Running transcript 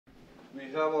We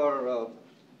have our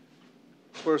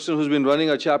person who's been running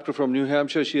a chapter from New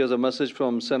Hampshire. She has a message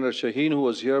from Senator Shaheen, who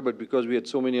was here, but because we had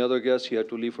so many other guests, he had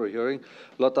to leave for a hearing.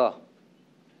 Latha.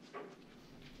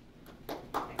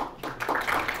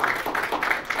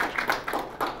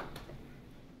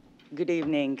 Good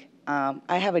evening.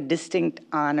 I have a distinct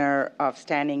honor of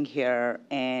standing here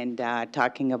and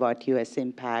talking about U.S.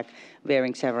 impact,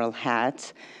 wearing several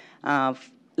hats.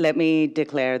 Let me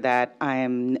declare that I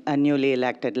am a newly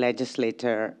elected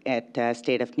legislator at the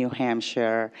state of New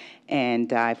Hampshire,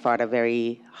 and I fought a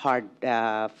very hard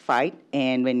fight.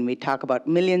 And when we talk about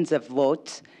millions of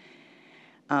votes,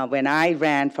 when I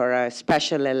ran for a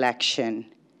special election,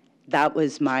 that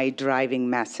was my driving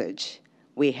message.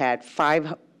 We had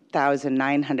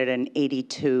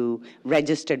 5,982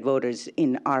 registered voters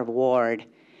in our ward,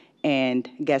 and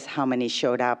guess how many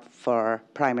showed up for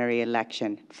primary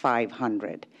election?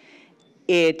 500.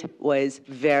 It was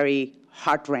very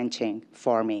heart-wrenching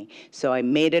for me. So I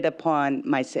made it upon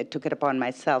myself, took it upon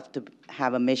myself to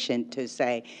have a mission to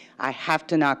say, I have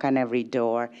to knock on every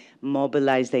door,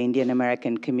 mobilize the Indian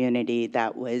American community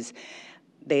that was,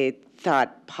 they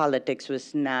thought politics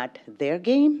was not their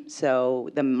game. So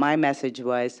my message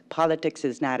was, politics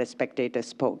is not a spectator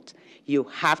sport. You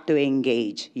have to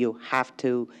engage. You have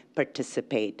to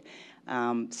participate.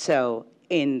 So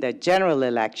in the general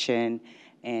election,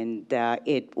 and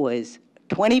it was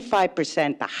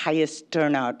 25%, the highest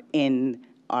turnout in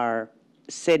our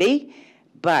city,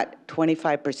 but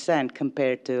 25%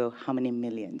 compared to how many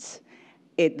millions?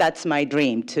 That's my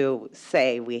dream, to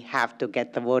say we have to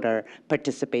get the voter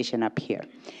participation up here.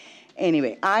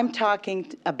 Anyway, I'm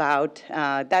talking about,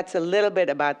 that's a little bit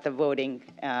about the voting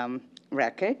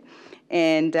record.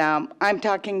 And I'm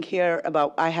talking here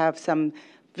about, I have some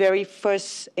very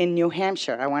first in New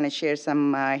Hampshire. I want to share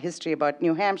some history about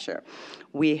New Hampshire.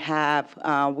 We are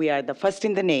the first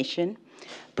in the nation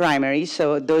primary.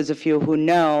 So those of you who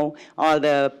know, all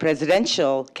the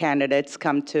presidential candidates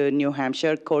come to New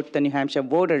Hampshire, court the New Hampshire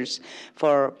voters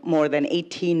for more than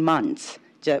 18 months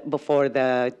before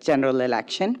the general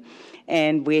election.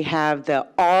 And we have the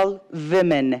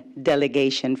all-women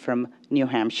delegation from New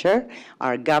Hampshire.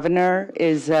 Our governor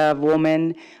is a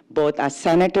woman, both our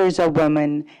senators are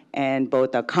women, and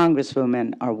both our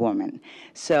congresswomen are women.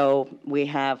 So we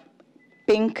have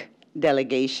pink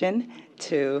delegation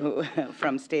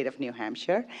from state of New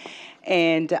Hampshire.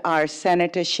 And our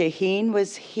Senator Shaheen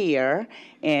was here,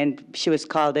 and she was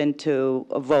called in to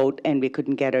vote, and we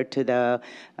couldn't get her to the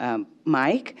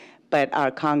mic. But our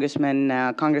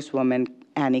Congresswoman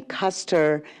Annie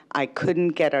Custer, I couldn't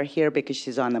get her here because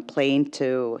she's on a plane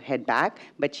to head back,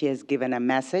 but she has given a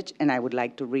message, and I would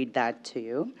like to read that to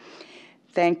you.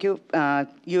 Thank you,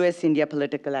 U.S.-India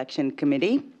Political Action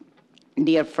Committee.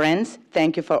 Dear friends,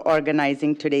 thank you for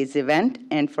organizing today's event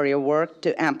and for your work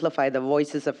to amplify the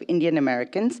voices of Indian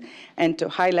Americans and to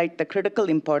highlight the critical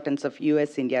importance of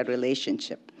U.S.-India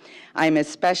relationship. I am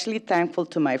especially thankful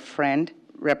to my friend,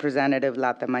 Representative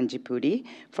Latha Mangipudi,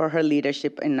 for her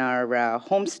leadership in our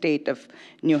home state of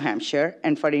New Hampshire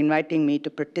and for inviting me to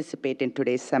participate in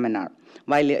today's seminar.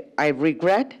 While I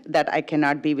regret that I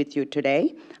cannot be with you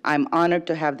today, I'm honored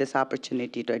to have this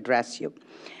opportunity to address you.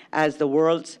 As the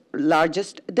world's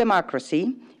largest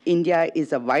democracy, India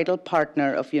is a vital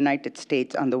partner of the United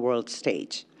States on the world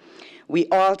stage. We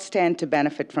all stand to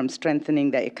benefit from strengthening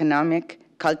the economic,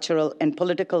 cultural, and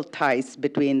political ties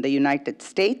between the United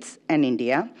States and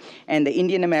India, and the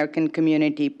Indian American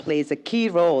community plays a key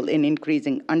role in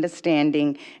increasing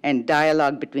understanding and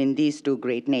dialogue between these two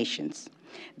great nations.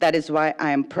 That is why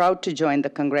I am proud to join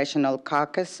the Congressional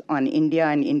Caucus on India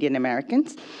and Indian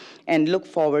Americans, and look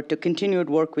forward to continued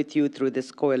work with you through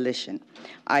this coalition.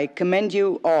 I commend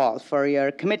you all for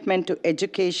your commitment to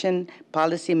educating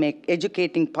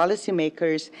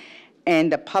policymakers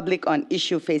and the public on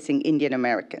issues facing Indian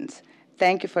Americans.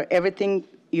 Thank you for everything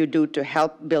you do to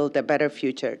help build a better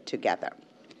future together.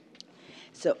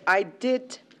 So I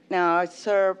did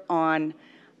serve on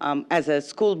as a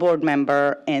school board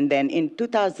member, and then in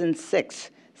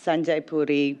 2006, Sanjay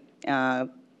Puri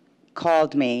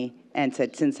called me and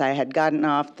said, since I had gotten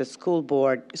off the school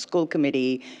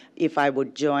committee, if I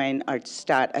would join or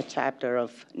start a chapter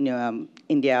of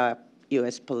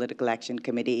India-U.S. Political Action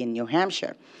Committee in New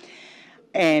Hampshire.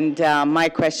 And my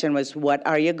question was, what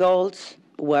are your goals?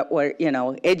 What were,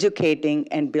 educating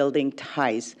and building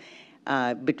ties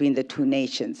between the two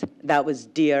nations. That was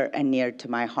dear and near to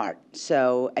my heart.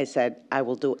 So I said, I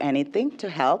will do anything to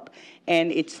help.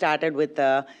 And it started with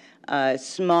a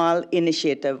small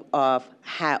initiative of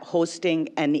hosting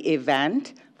an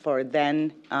event for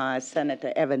then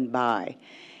Senator Evan Bayh.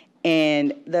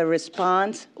 And the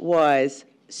response was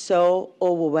so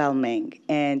overwhelming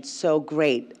and so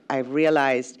great. I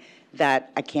realized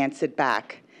that I can't sit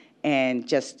back and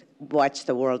just watch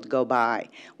the world go by.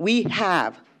 We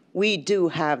do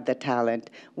have the talent.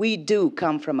 We do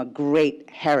come from a great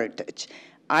heritage.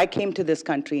 I came to this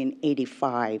country in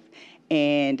 '85,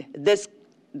 and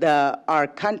our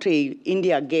country,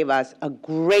 India, gave us a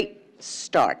great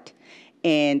start.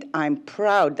 And I'm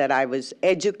proud that I was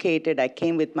educated. I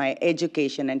came with my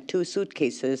education and 2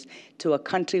 suitcases to a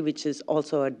country which is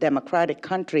also a democratic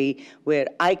country where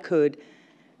I could,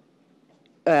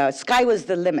 sky was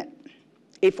the limit,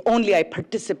 if only I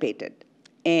participated.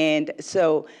 And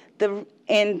so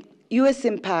and U.S.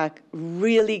 Impact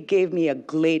really gave me a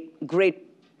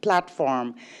great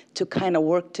platform to kind of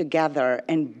work together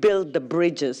and build the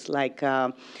bridges like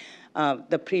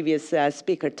the previous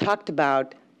speaker talked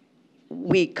about.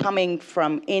 We coming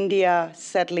from India,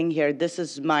 settling here, this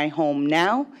is my home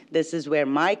now. This is where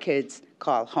my kids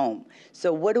call home.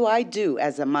 So what do I do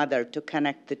as a mother to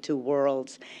connect the 2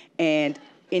 worlds? And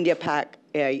India PAC,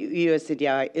 U.S.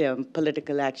 India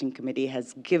Political Action Committee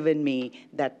has given me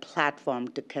that platform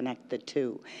to connect the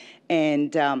 2.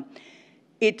 And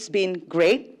it's been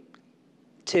great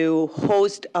to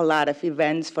host a lot of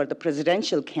events for the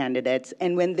presidential candidates.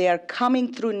 And when they are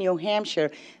coming through New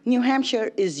Hampshire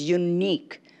is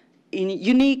unique.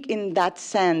 Unique in that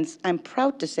sense, I'm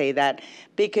proud to say that,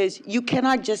 because you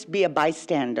cannot just be a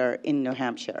bystander in New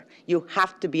Hampshire. You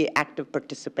have to be an active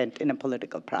participant in a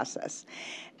political process.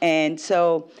 And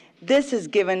so this has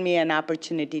given me an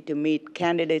opportunity to meet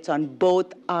candidates on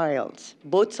both aisles,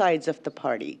 both sides of the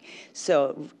party.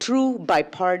 So true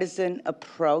bipartisan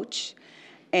approach.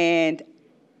 And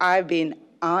I've been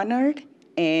honored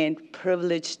and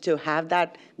privileged to have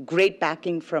that great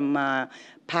backing from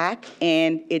PAC.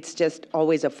 And it's just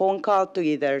always a phone call to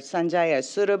either Sanjay or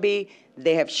Surabhi.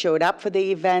 They have showed up for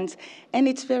the events. And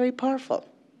it's very powerful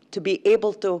to be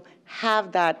able to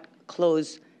have that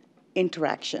close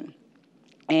interaction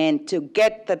and to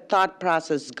get the thought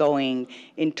process going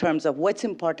in terms of what's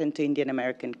important to Indian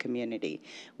American community,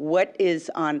 what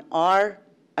is on our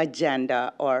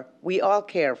agenda, or we all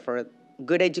care for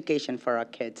good education for our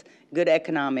kids, good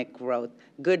economic growth,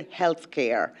 good health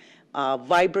care,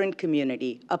 vibrant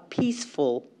community, a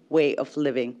peaceful way of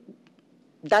living.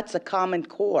 That's a common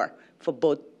core for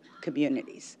both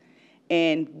communities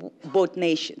and both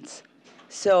nations.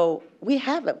 So we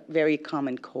have a very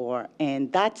common core,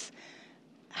 and that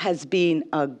has been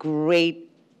a great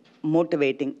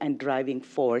motivating and driving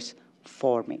force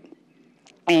for me.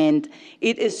 And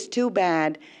it is too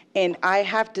bad, and I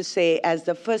have to say, as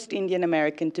the first Indian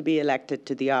American to be elected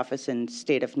to the office in the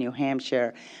state of New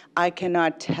Hampshire, I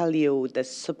cannot tell you the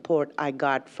support I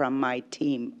got from my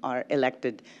team, our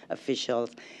elected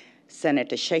officials.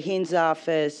 Senator Shaheen's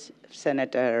office,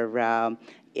 Senator,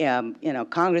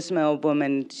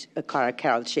 Congresswoman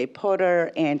Carol Shea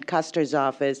Porter, and Custer's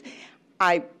office.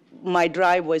 My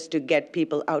drive was to get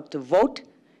people out to vote,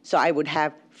 so I would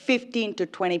have 15 to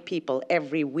 20 people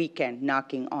every weekend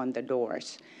knocking on the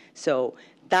doors. So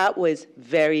that was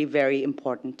very, very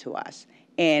important to us.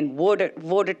 And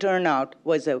voter turnout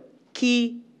was a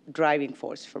key driving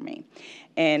force for me.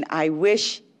 And I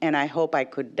wish and I hope I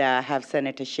could have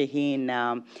Senator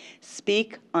Shaheen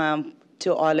speak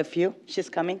to all of you. She's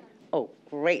coming? Oh,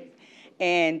 great.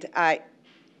 And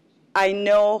I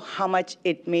know how much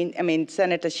it means. I mean,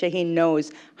 Senator Shaheen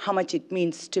knows how much it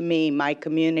means to me, my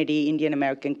community, Indian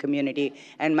American community,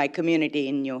 and my community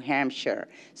in New Hampshire.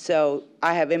 So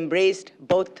I have embraced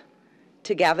both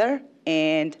together,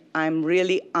 and I'm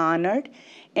really honored.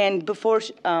 And before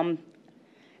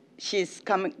she's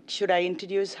coming, should I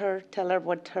introduce her, tell her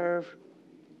what her...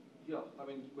 Yeah, I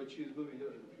mean, but she's going to be here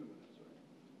in a few minutes,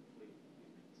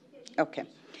 right? Okay.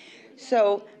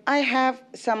 So I have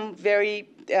some very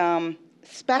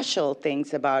special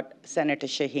things about Senator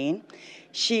Shaheen.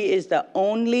 She is the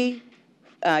only,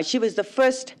 she was the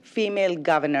first female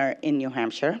governor in New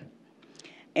Hampshire,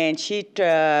 and she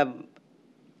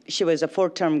was a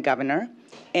 4-term governor,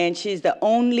 and she's the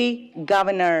only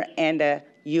governor and a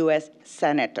U.S.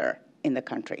 senator in the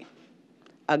country.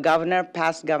 A governor,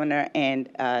 past governor, and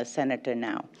a senator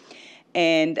now.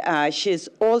 And she was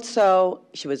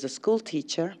a school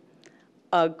teacher,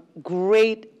 a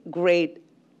great, great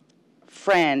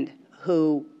friend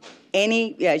who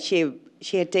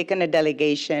she had taken a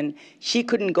delegation. She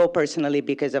couldn't go personally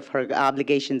because of her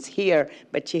obligations here,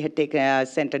 but she had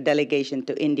sent a delegation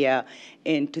to India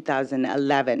in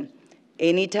 2011.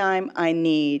 Anytime I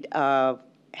need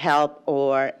help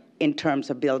or in terms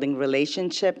of building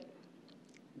relationship,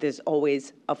 there's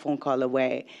always a phone call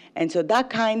away. And so that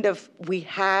kind of, we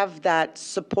have that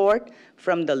support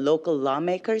from the local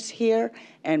lawmakers here,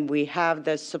 and we have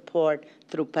the support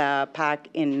through PAC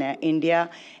in India.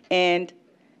 And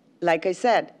like I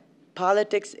said,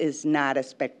 politics is not a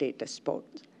spectator sport.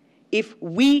 If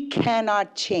we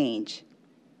cannot change,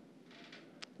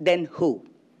 then who?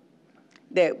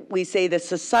 We say the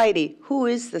society. Who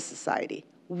is the society?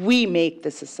 We make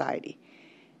the society.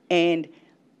 And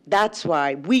that's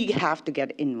why we have to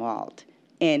get involved.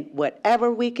 And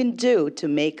whatever we can do to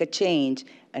make a change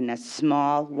in a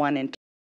small 1 in